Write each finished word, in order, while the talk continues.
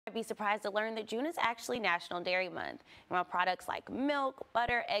Be surprised to learn that June is actually National Dairy Month. And while products like milk,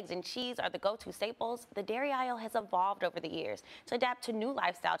 butter, eggs, and cheese are the go-to staples, the dairy aisle has evolved over the years to adapt to new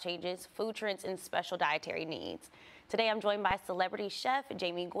lifestyle changes, food trends, and special dietary needs. Today, I'm joined by celebrity chef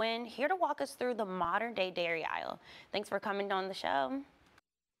Jamie Gwynn, here to walk us through the modern-day dairy aisle. Thanks for coming on the show.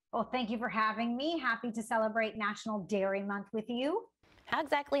 Well, thank you for having me. Happy to celebrate National Dairy Month with you. How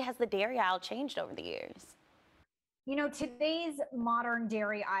exactly has the dairy aisle changed over the years? You know, today's modern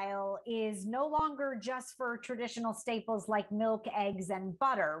dairy aisle is no longer just for traditional staples like milk, eggs, and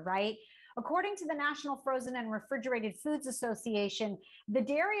butter, right? According to the National Frozen and Refrigerated Foods Association, the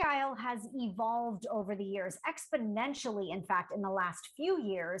dairy aisle has evolved over the years, exponentially, in fact, in the last few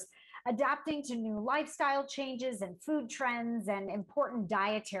years, adapting to new lifestyle changes and food trends and important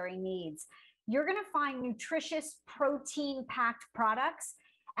dietary needs. You're going to find nutritious, protein-packed products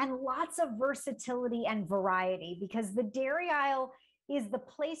and lots of versatility and variety because the dairy aisle is the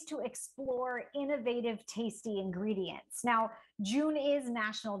place to explore innovative, tasty ingredients. Now, June is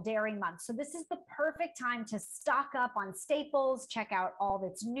National Dairy Month, so this is the perfect time to stock up on staples, check out all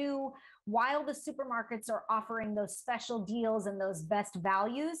that's new, while the supermarkets are offering those special deals and those best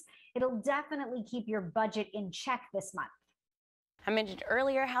values. It'll definitely keep your budget in check this month. I mentioned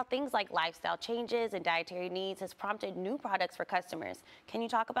earlier how things like lifestyle changes and dietary needs has prompted new products for customers. Can you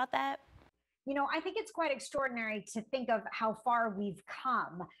talk about that? You know, I think it's quite extraordinary to think of how far we've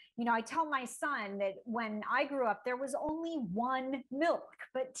come. You know, I tell my son that when I grew up, there was only one milk.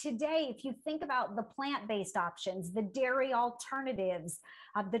 But today, if you think about the plant-based options, the dairy alternatives,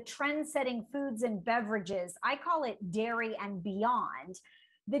 the trend-setting foods and beverages, I call it dairy and beyond.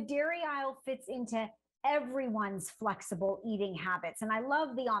 The dairy aisle fits into everyone's flexible eating habits. And I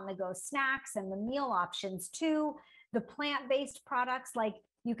love the on-the-go snacks and the meal options too. The plant-based products, like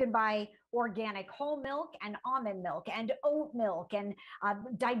you can buy organic whole milk and almond milk and oat milk, and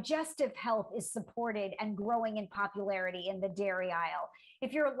digestive health is supported and growing in popularity in the dairy aisle.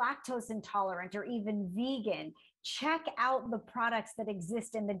 If you're lactose intolerant or even vegan, check out the products that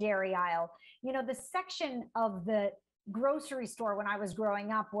exist in the dairy aisle. You know, the section of the grocery store when I was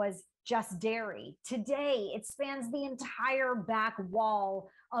growing up was just dairy. Today, it spans the entire back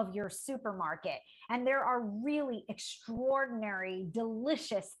wall of your supermarket. And there are really extraordinary,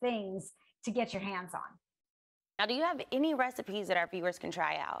 delicious things to get your hands on. Now, do you have any recipes that our viewers can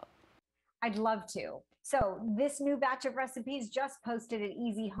try out? I'd love to. So this new batch of recipes just posted at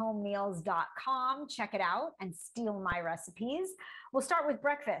easyhomemeals.com. Check it out and steal my recipes. We'll start with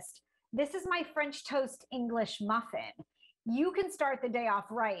breakfast. This is my French toast English muffin. You can start the day off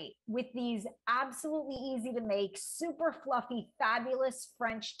right with these absolutely easy to make, super fluffy, fabulous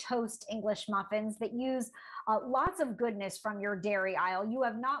French toast English muffins that use lots of goodness from your dairy aisle. You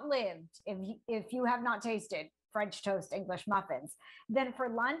have not lived if you have not tasted French toast English muffins. Then for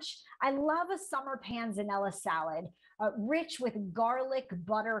lunch, I love a summer panzanella salad, rich with garlic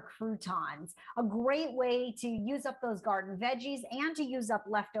butter croutons. A great way to use up those garden veggies and to use up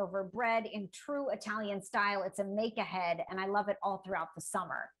leftover bread in true Italian style. It's a make ahead, and I love it all throughout the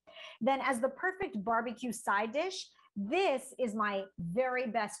summer. Then as the perfect barbecue side dish, this is my very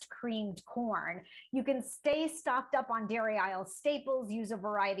best creamed corn. You can stay stocked up on dairy aisle staples, use a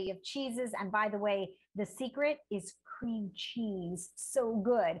variety of cheeses. And by the way, the secret is cream cheese. So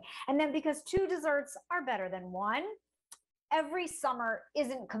good. And then because two desserts are better than one, every summer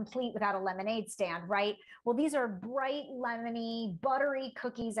isn't complete without a lemonade stand, right? Well, these are bright, lemony, buttery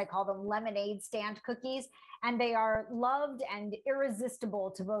cookies. I call them lemonade stand cookies, and they are loved and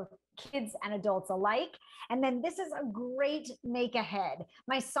irresistible to both kids and adults alike. And then this is a great make ahead.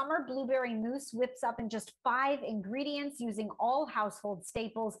 My summer blueberry mousse whips up in just 5 ingredients using all household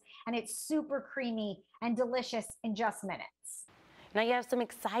staples, and it's super creamy and delicious in just minutes. Now, you have some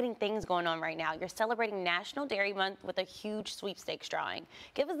exciting things going on right now. You're celebrating National Dairy Month with a huge sweepstakes drawing.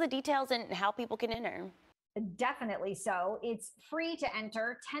 Give us the details and how people can enter. Definitely so. It's free to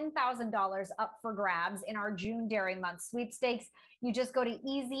enter, $10,000 up for grabs in our June Dairy Month sweepstakes. You just go to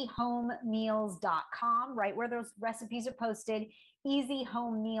easyhomemeals.com, right where those recipes are posted,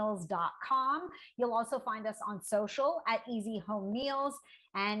 easyhomemeals.com. You'll also find us on social at Easy Home Meals,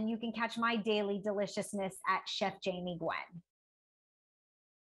 and you can catch my daily deliciousness at Chef Jamie Gwen.